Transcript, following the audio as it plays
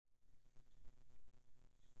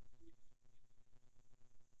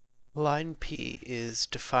Line P is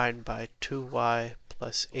defined by 2y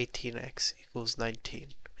plus 18x equals 19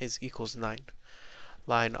 equals 9.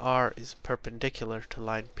 Line R is perpendicular to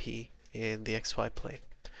line P in the xy plane.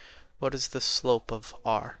 What is the slope of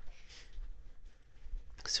R?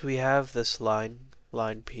 So we have this line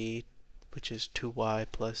P, which is 2y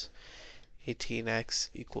plus 18x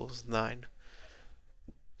equals 9.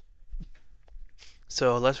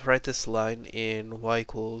 So let's write this line in y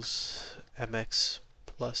equals mx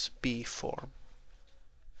plus b form.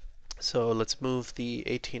 So let's move the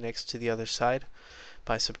 18x to the other side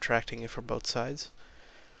by subtracting it from both sides.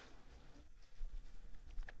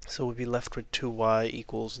 So we'll be left with 2y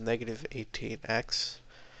equals negative 18x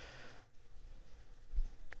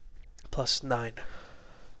plus 9.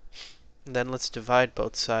 And then let's divide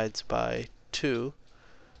both sides by 2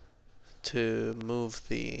 to move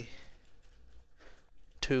the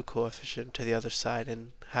 2 coefficient to the other side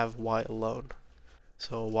and have y alone.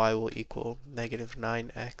 So y will equal negative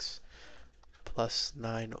 9x plus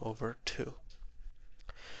 9 over 2.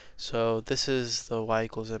 So this is the y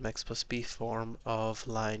equals mx plus b form of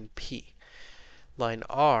line P. Line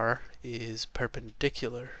R is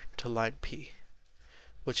perpendicular to line P,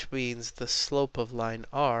 which means the slope of line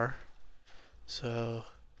R, so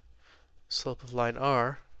slope of line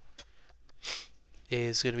R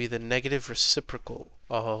is going to be the negative reciprocal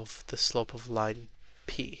of the slope of line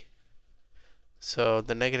P. So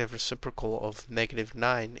the negative reciprocal of negative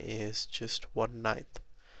 9 is just 1/9.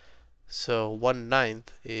 So 1/9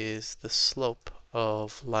 is the slope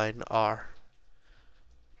of line R.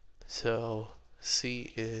 So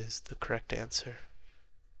C is the correct answer.